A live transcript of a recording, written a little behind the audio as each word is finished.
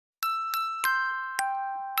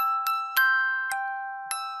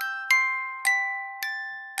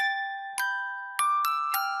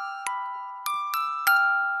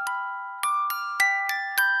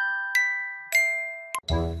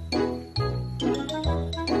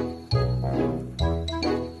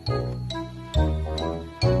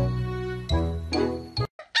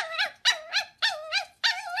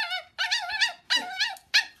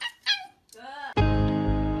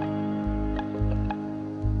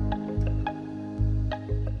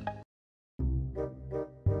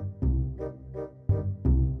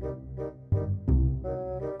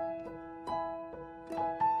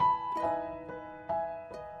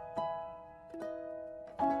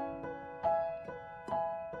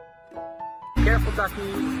Careful, ducky.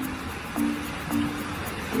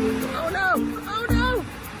 Oh no! Oh no!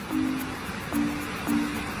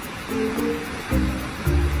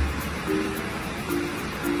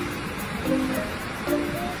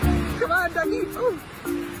 Come on, ducky! Oh.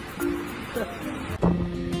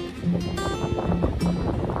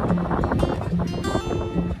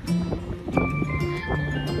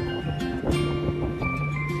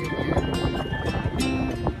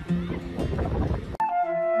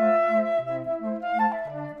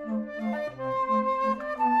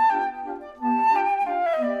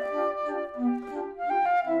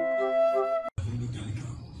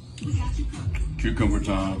 Cucumber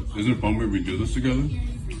time. Isn't it fun when we do this together?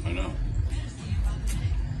 I know.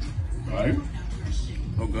 Right?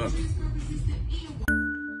 Oh, good.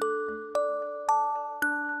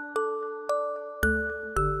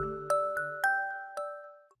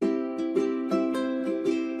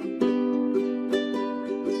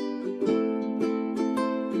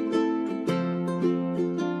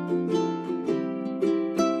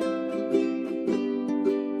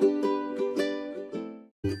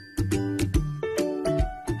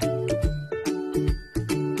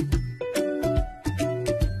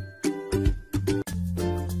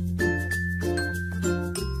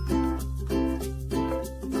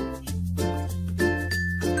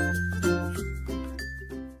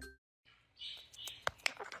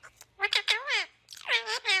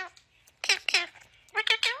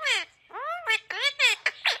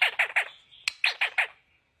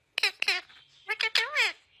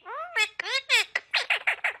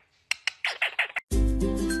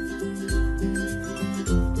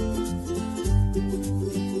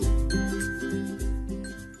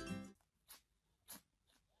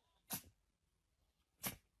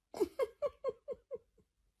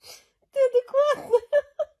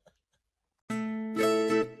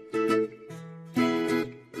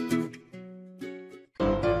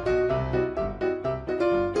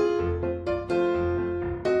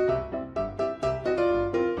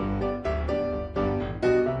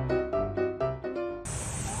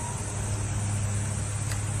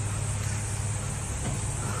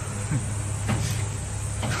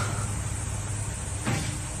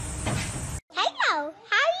 Hello,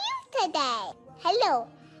 how are you today? Hello,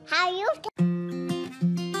 how are you today?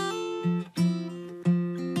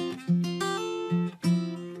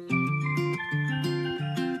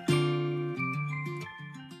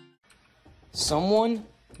 Someone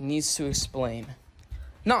needs to explain.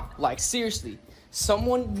 Not like seriously.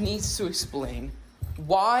 Someone needs to explain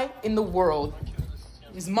why in the world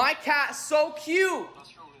is my cat so cute?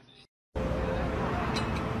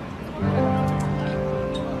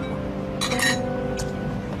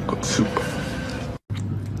 Soup.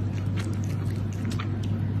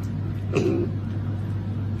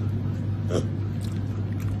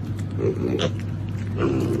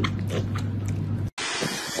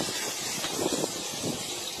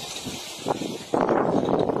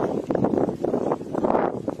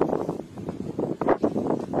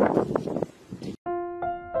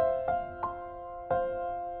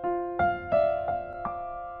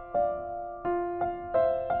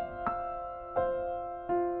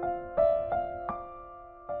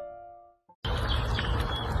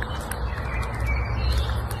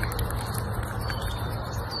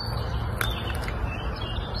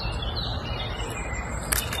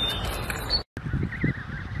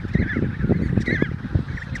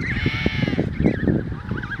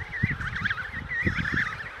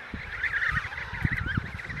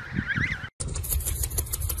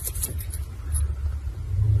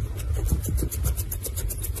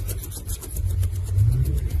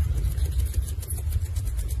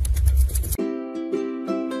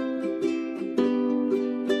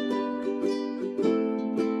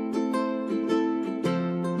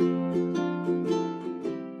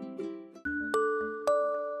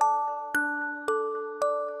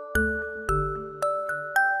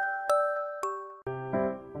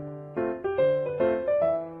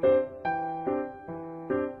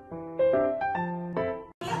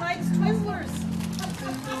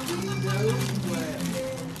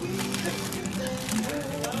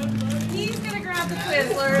 He's gonna grab the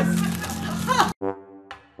Twizzlers.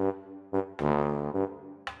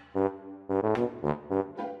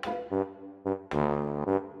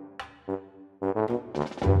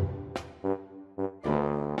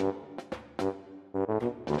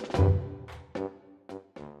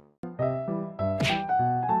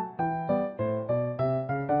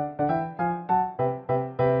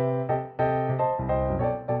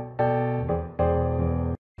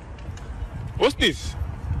 What's this?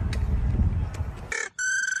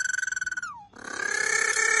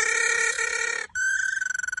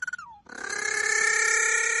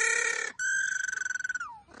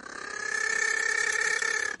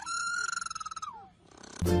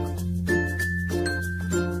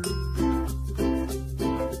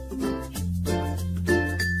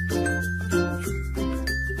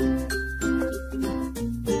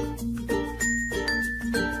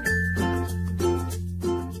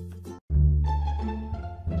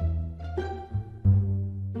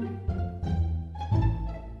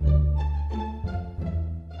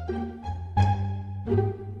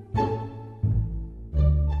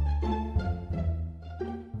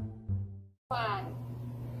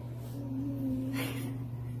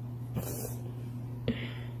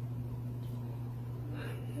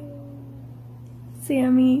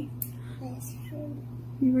 Sammy,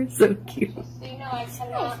 you were so cute. So you know I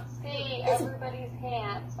cannot see everybody's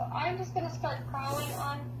hands, so I'm just going to start calling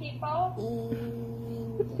on people.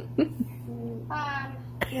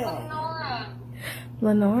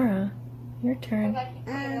 Lenora, your turn. I keep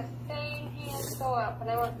seeing the same hands go up, and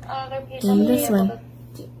I want other people to be This able one.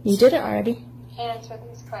 You did it already. to answer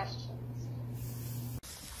these questions.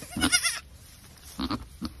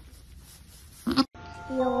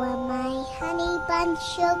 You're my honey bun,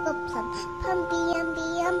 sugar plum, pumpy umby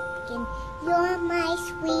umpkin. You're my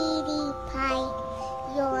sweetie pie.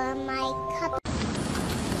 You're my cup.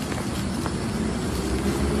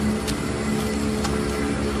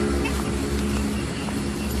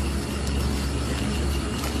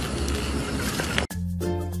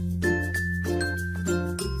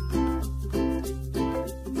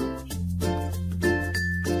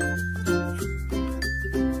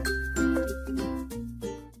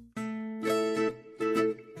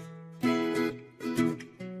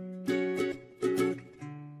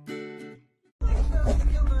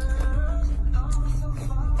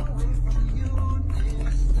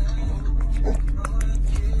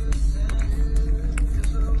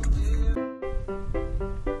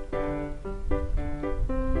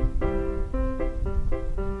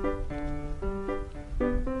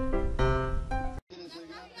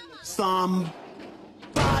 Somebody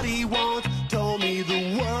once told me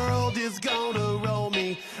the world is gonna roll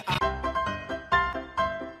me.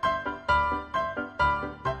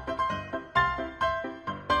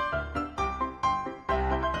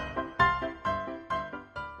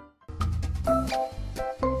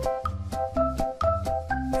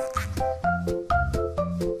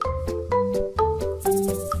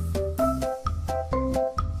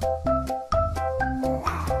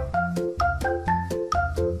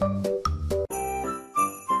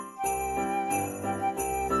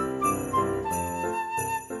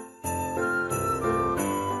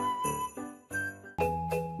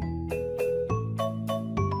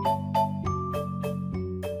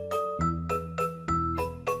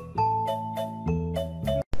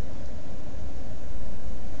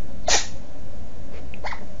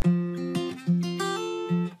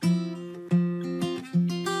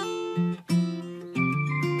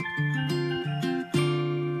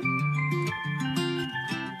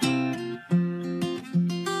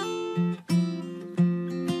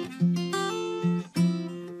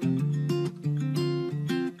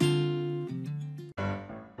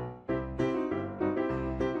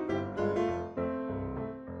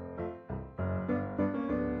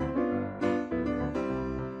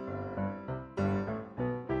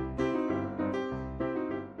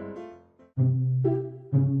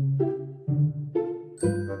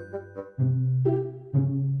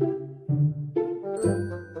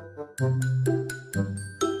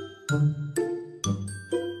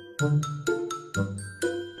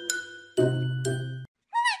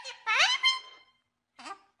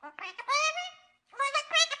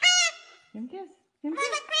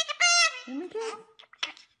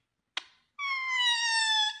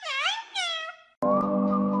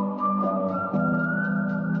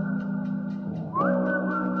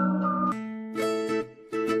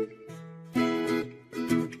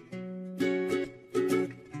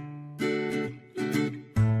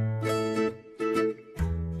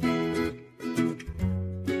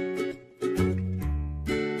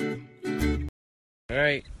 All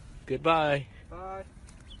right, goodbye. Bye.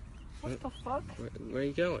 What the fuck? Where are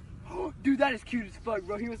you going? Dude, that is cute as fuck,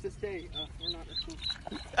 bro. He wants to stay. We're not. That's cool.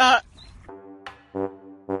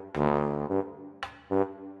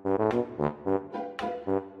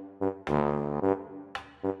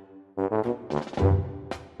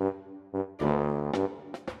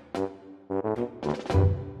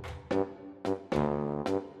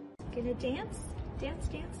 Gonna dance? Dance,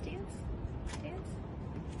 dance, dance, dance.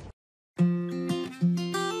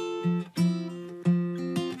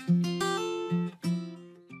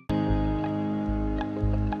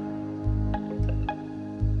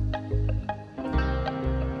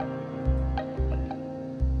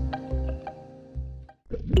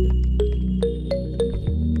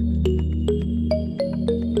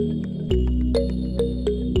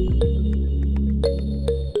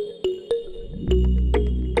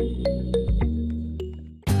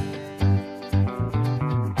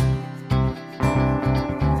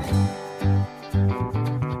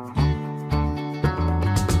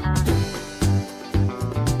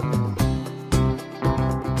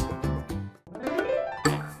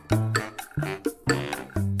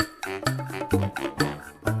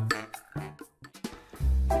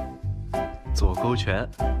 殴拳。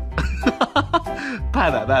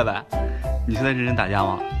拜拜拜拜，你是在认真打架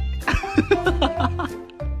吗？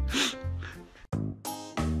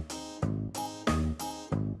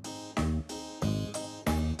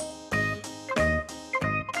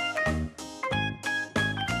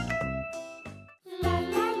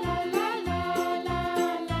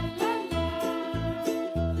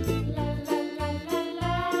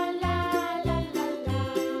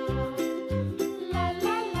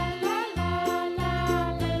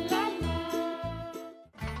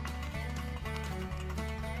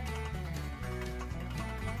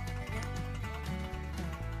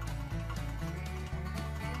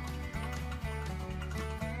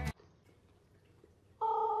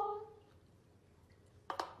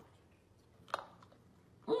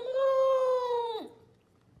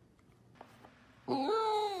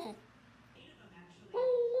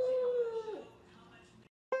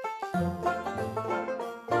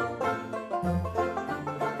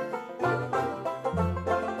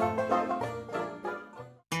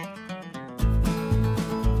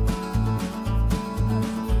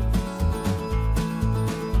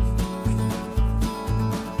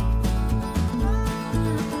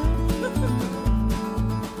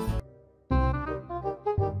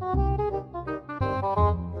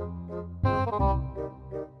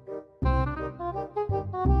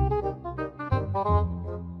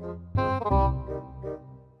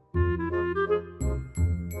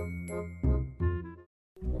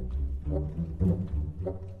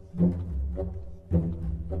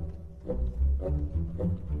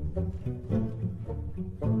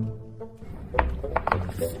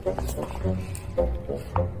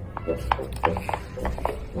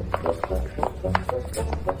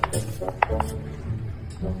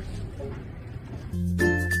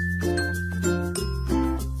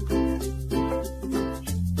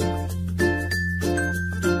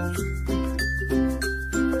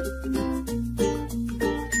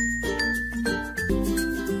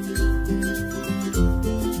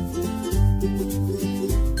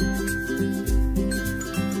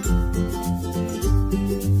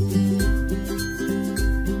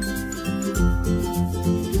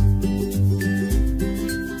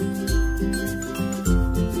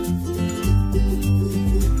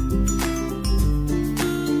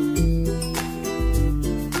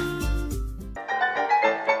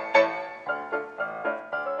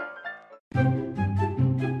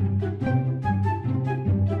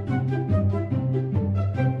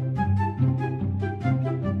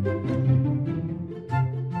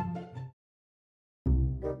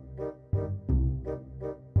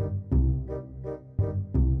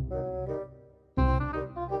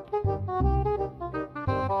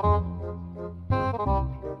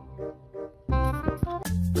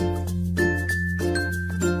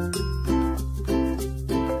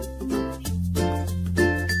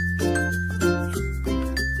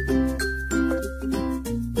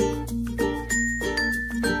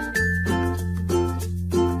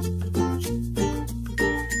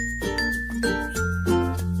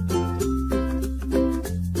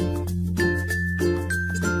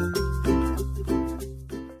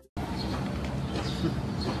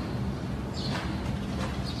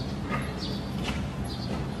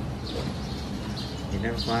你那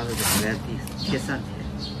花子怎么在第3天？